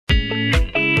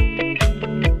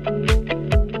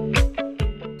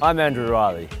I'm Andrew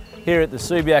Riley, here at the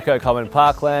Subiaco Common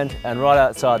Parkland and right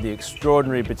outside the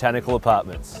extraordinary Botanical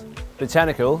apartments.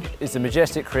 Botanical is the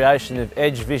majestic creation of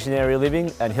Edge Visionary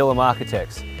Living and Hillam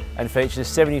Architects and features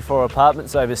 74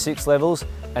 apartments over 6 levels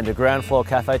and a ground floor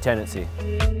cafe tenancy.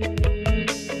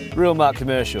 Realmark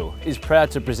Commercial is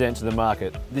proud to present to the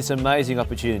market this amazing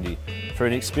opportunity for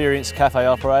an experienced cafe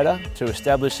operator to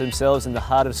establish themselves in the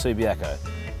heart of Subiaco,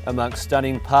 amongst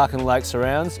stunning park and lake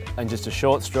surrounds and just a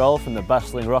short stroll from the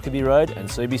bustling Rockaby Road and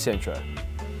Subi Centro.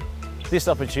 This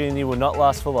opportunity will not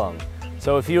last for long,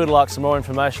 so if you would like some more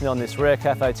information on this rare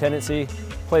cafe tenancy,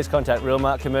 please contact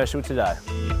Realmark Commercial today.